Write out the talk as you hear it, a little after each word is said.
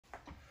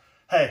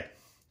Hey,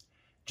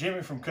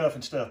 Jimmy from Cuff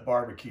and Stuff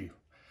Barbecue.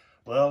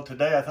 Well,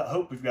 today I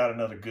hope we've got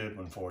another good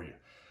one for you.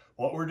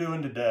 What we're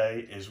doing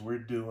today is we're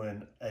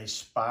doing a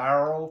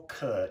spiral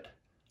cut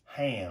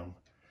ham.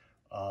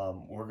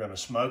 We're going to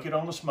smoke it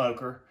on the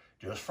smoker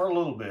just for a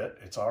little bit.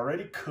 It's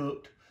already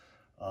cooked.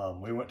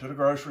 We went to the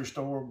grocery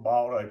store,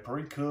 bought a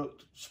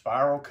pre-cooked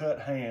spiral cut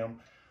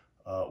ham.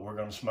 We're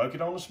going to smoke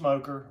it on the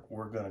smoker.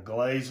 We're going to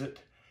glaze it,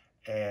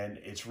 and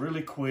it's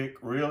really quick,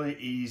 really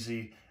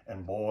easy,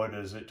 and boy,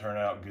 does it turn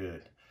out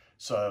good.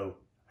 So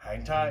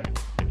hang tight.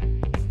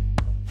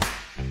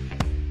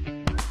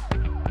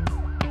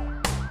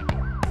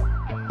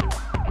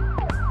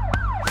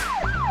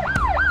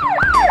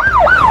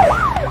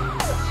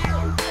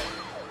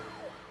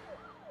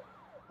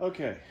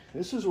 Okay,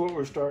 this is what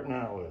we're starting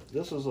out with.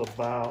 This is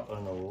about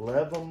an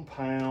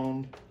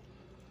 11-pound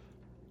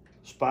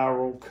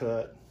spiral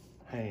cut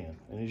ham.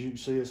 And as you can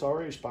see, it's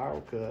already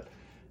spiral cut.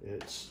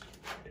 It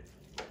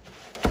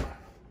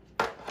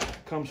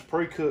comes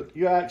pre-cooked.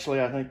 You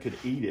actually, I think, could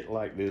eat it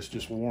like this,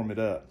 just warm it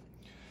up.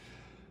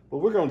 But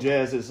we're gonna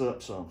jazz this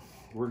up some.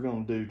 We're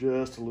gonna do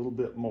just a little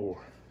bit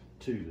more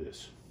to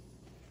this.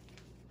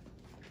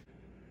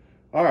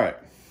 All right,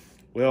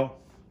 well,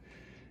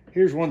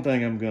 here's one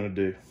thing I'm gonna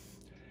do.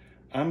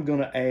 I'm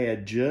gonna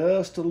add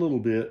just a little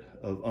bit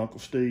of Uncle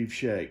Steve's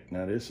shake.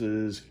 Now this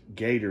is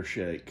Gator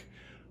shake.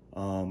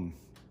 I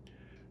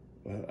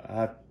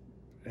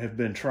have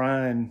been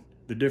trying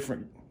the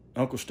different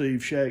Uncle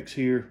Steve shakes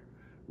here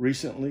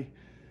recently.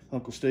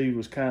 Uncle Steve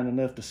was kind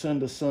enough to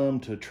send us some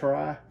to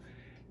try.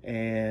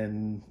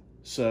 And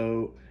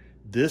so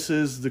this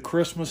is the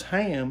Christmas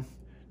ham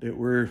that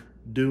we're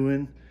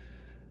doing.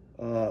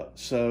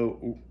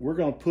 So we're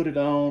gonna put it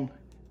on,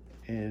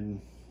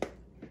 and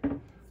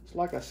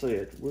like I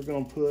said, we're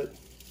gonna put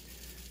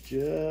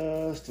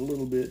just a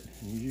little bit,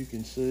 and as you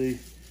can see,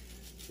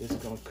 it's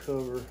gonna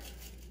cover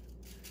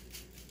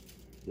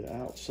the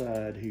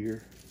outside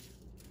here.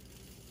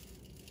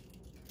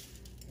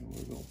 And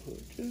we're gonna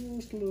put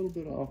just a little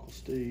bit of Uncle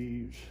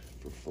Steve's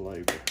for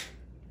flavor.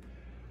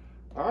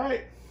 All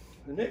right,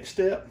 the next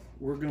step,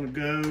 we're gonna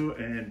go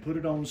and put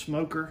it on the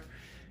smoker,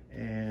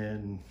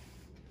 and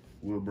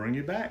we'll bring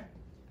you back.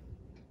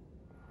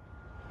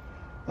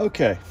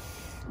 Okay.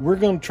 We're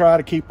going to try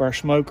to keep our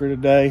smoker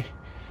today,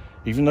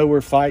 even though we're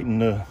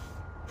fighting a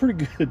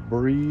pretty good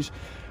breeze.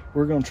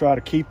 We're going to try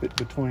to keep it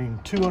between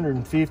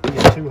 250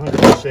 and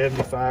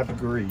 275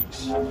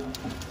 degrees.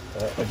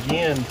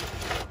 Again,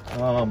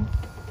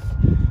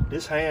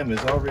 this ham is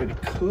already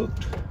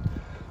cooked.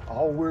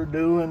 All we're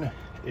doing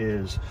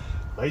is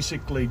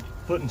basically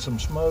putting some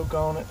smoke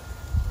on it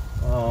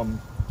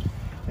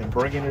and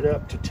bringing it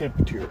up to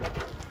temperature.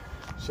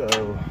 So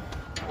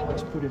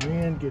let's put him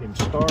in, get him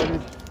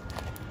started,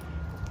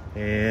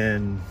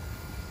 and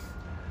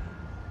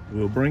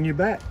we'll bring you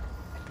back.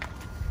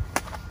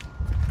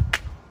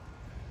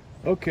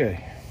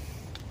 Okay,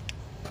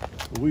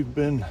 we've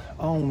been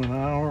on an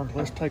hour.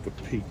 Let's take a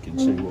peek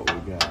and see what we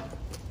got.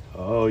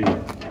 Oh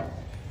yeah,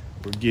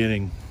 we're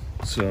getting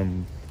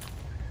some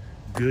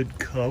good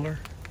color.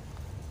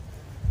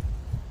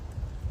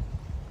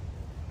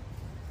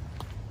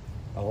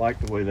 I like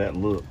the way that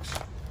looks.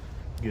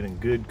 Getting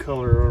good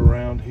color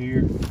around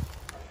here.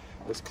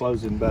 Let's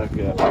close him back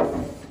up.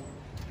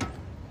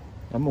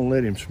 I'm gonna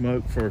let him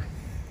smoke for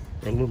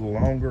a little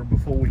longer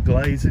before we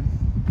glaze him.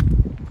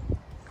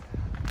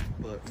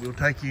 But we'll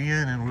take you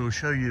in and we'll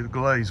show you the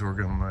glaze we're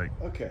gonna make.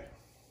 Okay,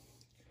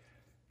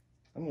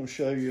 I'm gonna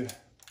show you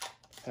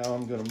how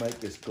I'm gonna make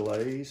this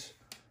glaze.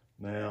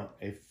 Now,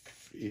 if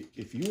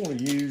you wanna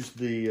use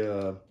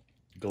the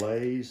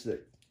glaze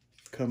that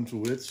comes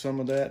with some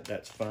of that,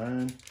 that's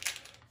fine.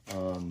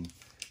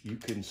 You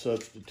can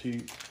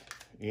substitute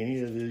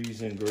any of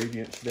these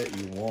ingredients that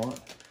you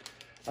want.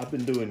 I've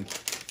been doing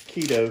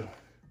keto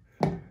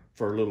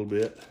for a little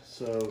bit,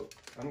 so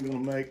I'm gonna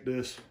make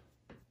this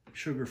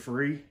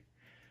sugar-free.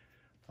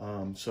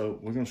 So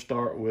we're gonna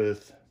start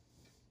with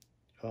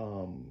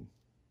a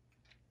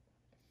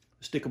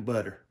stick of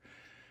butter.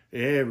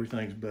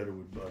 Everything's better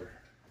with butter.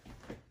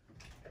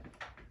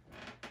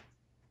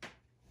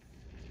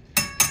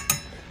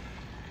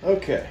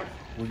 Okay,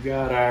 we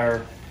got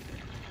our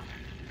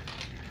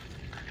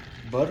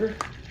butter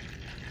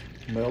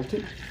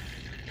melted,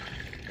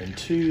 and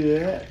to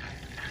that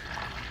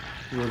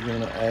we're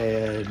going to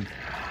add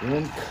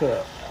 1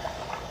 cup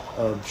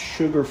of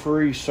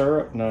sugar-free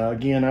syrup. Now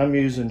again, I'm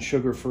using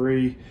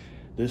sugar-free.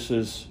 This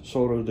is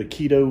sort of the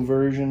keto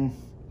version.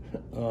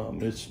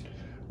 It's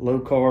low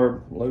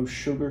carb, low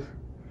sugar.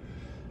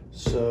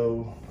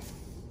 So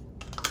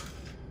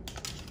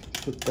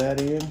put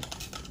that in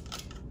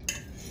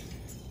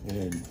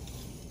and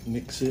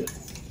mix it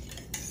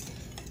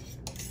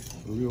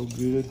real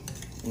good.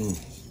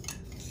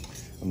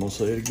 I'm gonna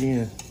say it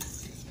again.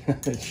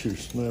 It sure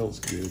smells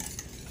good.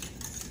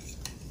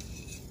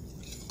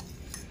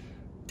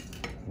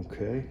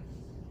 Okay.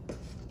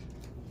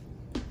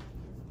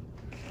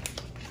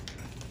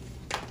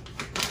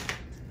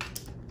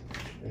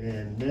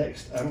 And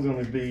next, I'm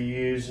going to be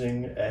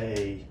using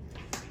a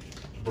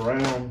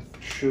brown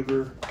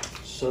sugar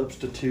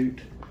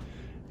substitute.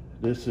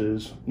 This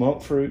is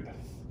monk fruit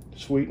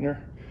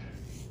sweetener.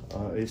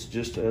 It's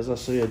just, as I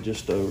said,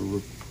 just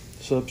a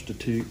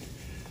substitute.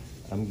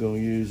 I'm going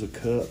to use a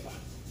cup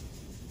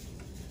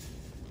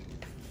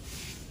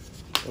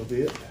of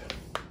it,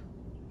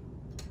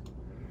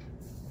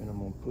 and I'm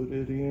going to put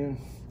it in.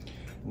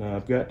 Now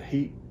I've got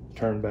heat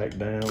turned back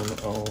down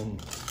on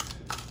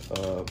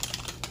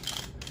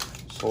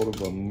sort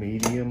of a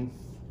medium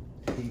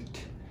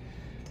heat,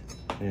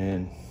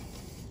 and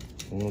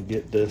I'm going to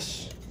get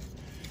this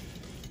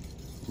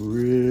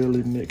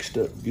really mixed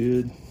up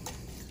good.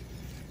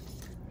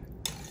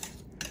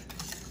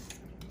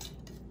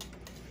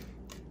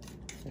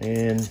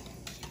 And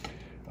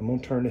I'm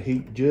going to turn the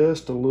heat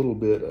just a little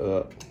bit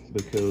up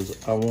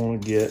because I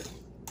want to get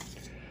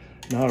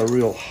not a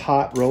real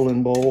hot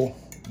rolling boil,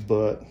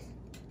 but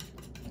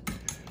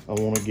I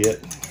want to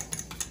get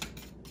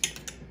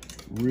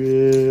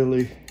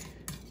really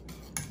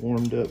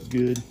warmed up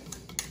good.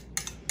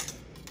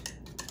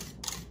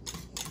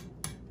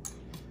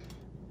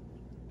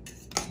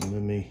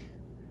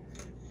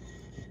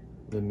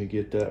 Let me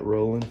get that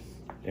rolling,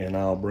 and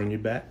I'll bring you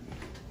back.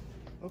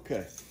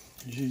 Okay,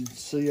 as you can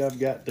see, I've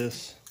got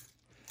this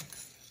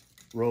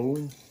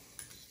rolling,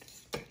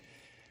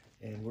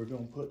 and we're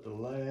going to put the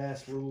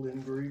last little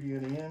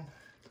ingredient in,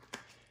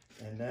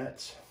 and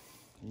that's,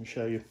 let me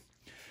show you,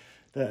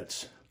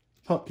 that's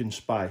pumpkin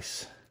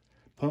spice,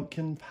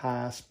 pumpkin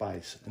pie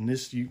spice. And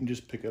this you can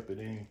just pick up at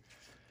any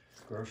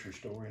grocery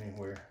store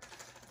anywhere.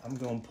 I'm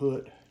going to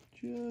put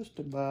just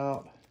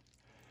about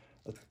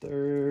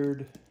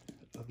 1/3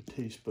 of a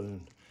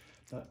teaspoon,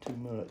 not too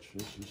much.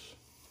 This is,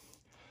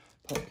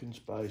 pumpkin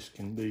spice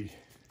can be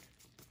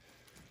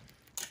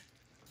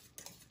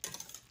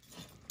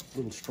a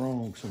little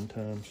strong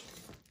sometimes.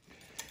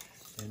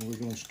 And we're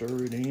going to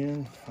stir it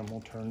in. I'm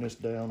going to turn this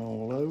down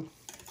on low,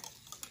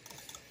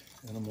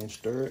 and I'm going to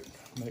stir it,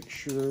 make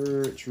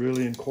sure it's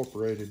really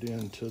incorporated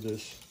into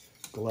this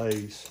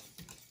glaze.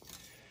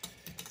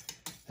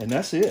 And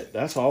that's it.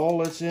 That's all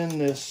that's in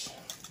this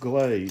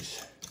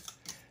glaze.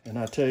 And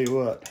I tell you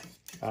what,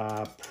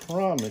 I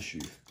promise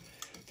you,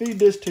 feed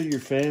this to your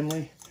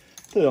family,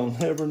 they'll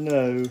never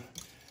know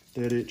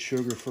that it's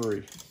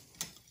sugar-free.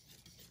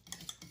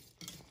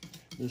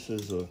 This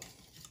is a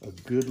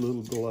good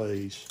little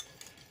glaze.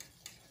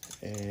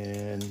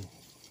 And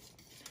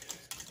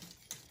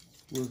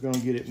we're going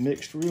to get it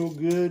mixed real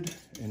good,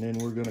 and then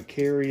we're going to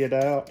carry it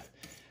out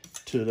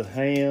to the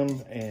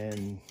ham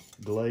and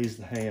glaze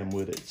the ham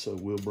with it. So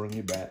we'll bring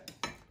you back.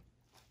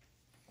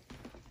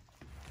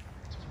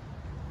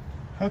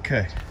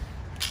 Okay,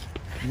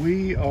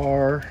 we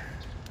are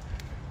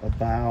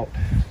about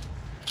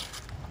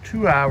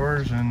 2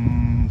 hours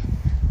and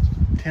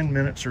 10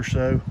 minutes or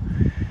so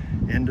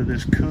into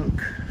this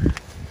cook.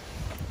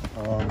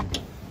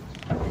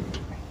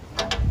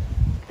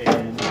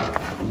 And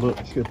look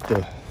at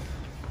the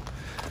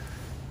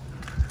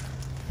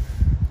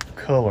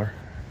color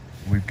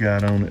we've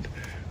got on it.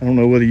 I don't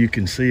know whether you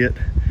can see it.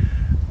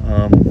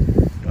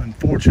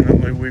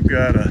 Unfortunately, we've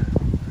got a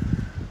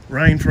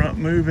rain front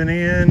moving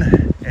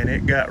in, and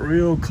it got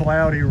real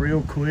cloudy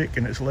real quick,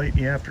 and it's late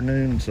in the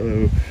afternoon,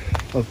 so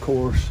of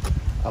course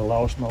I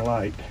lost my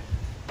light.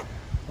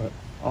 But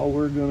all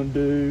we're going to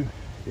do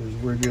is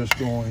we're just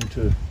going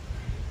to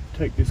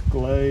take this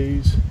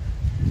glaze,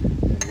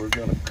 and we're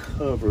going to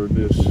cover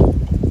this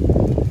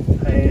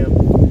ham.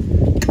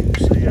 You can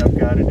see I've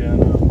got it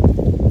in a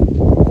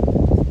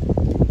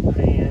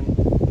pan.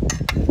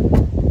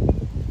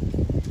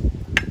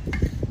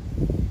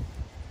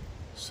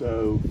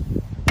 So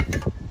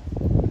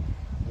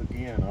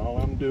again, all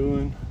I'm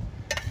doing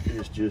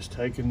is just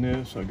taking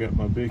this. I got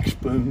my big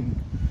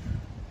spoon,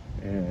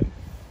 and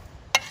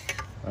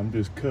I'm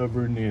just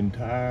covering the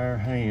entire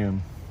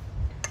ham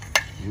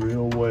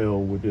real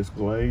well with this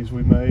glaze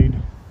we made.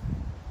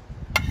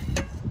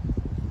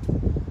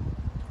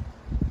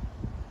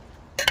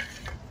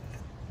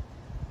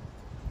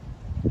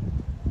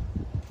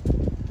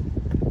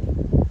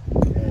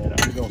 And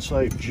I'm going to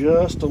save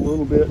just a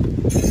little bit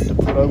to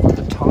put over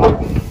the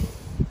top.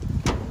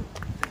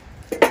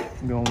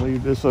 I'm going to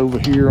leave this over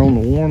here on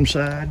the warm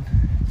side,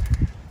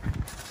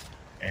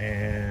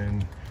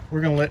 and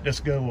we're going to let this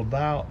go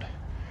about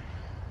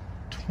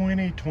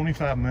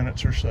 20-25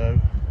 minutes or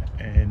so,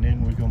 and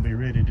then we're going to be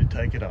ready to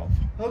take it off.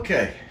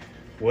 Okay,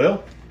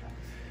 well,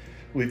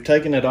 we've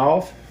taken it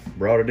off,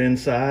 brought it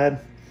inside.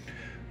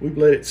 We've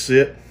let it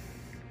sit,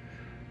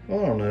 I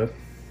don't know,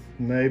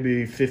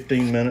 maybe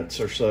 15 minutes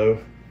or so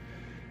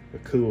to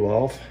cool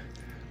off.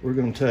 We're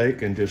going to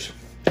take and just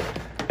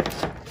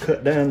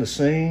cut down the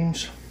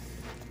seams.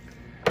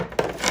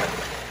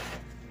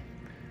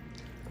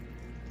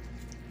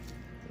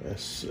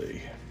 Let's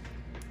see.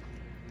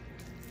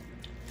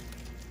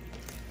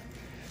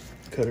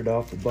 Cut it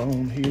off the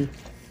bone here.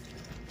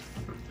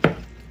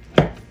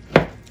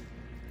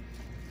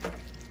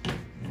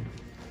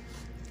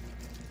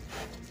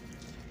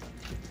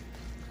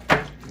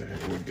 There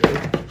we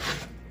go.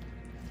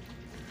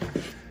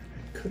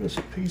 Cut us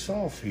a piece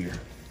off here.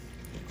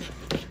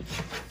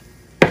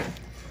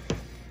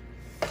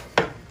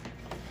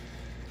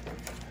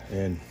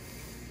 And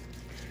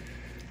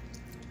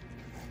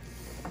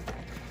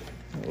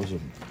that was a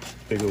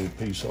big old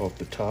piece off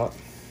the top,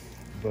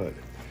 but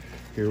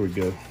here we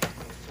go.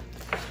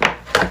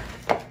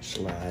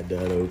 Slide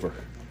that over.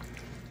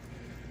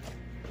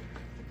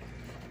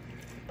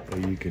 So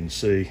you can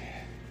see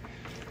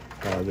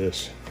how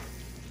this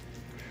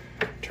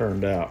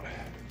turned out.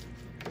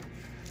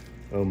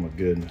 Oh my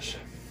goodness.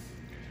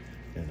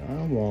 And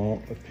I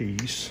want a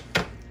piece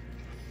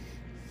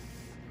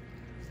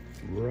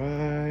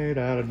right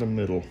out of the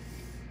middle.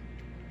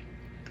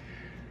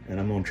 And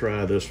I'm gonna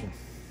try this one.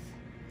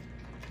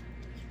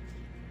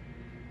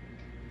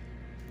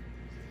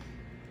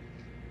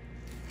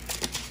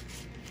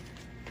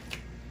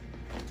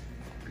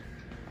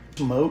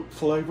 Smoke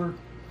flavor.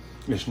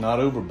 It's not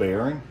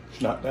overbearing.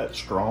 It's not that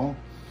strong.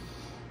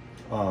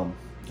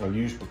 I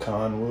use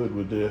pecan wood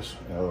with this.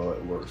 Oh,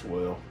 it works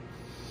well.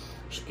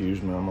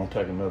 Excuse me, I'm gonna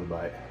take another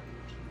bite.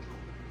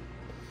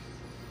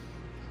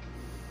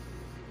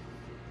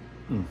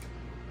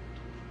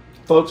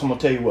 Folks, I'm gonna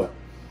tell you what.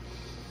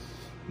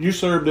 You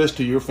serve this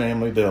to your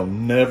family, they'll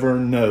never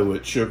know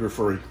it's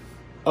sugar-free.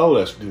 Oh,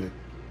 that's good.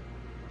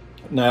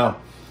 Now,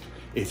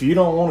 if you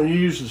don't want to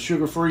use the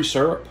sugar-free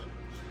syrup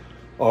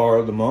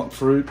or the monk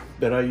fruit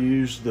that I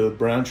use, the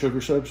brown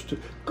sugar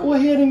substitute, go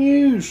ahead and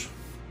use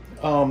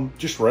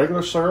just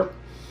regular syrup,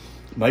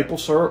 maple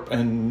syrup,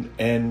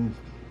 and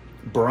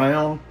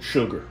brown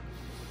sugar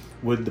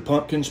with the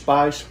pumpkin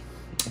spice.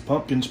 The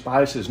pumpkin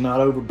spice is not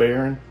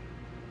overbearing.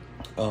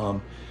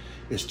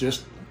 It's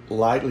just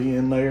lightly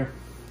in there.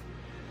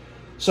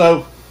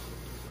 So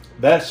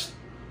that's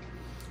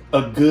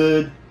a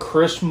good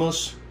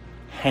Christmas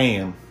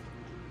ham.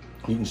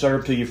 You can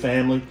serve to your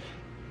family.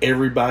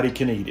 Everybody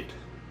can eat it.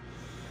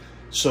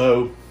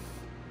 So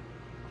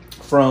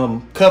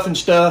from Cuff and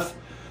Stuff,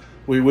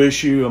 we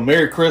wish you a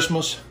Merry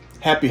Christmas,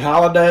 Happy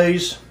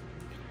Holidays,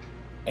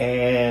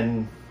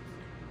 and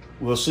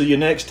we'll see you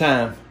next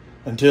time.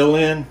 Until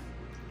then,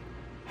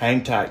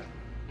 hang tight.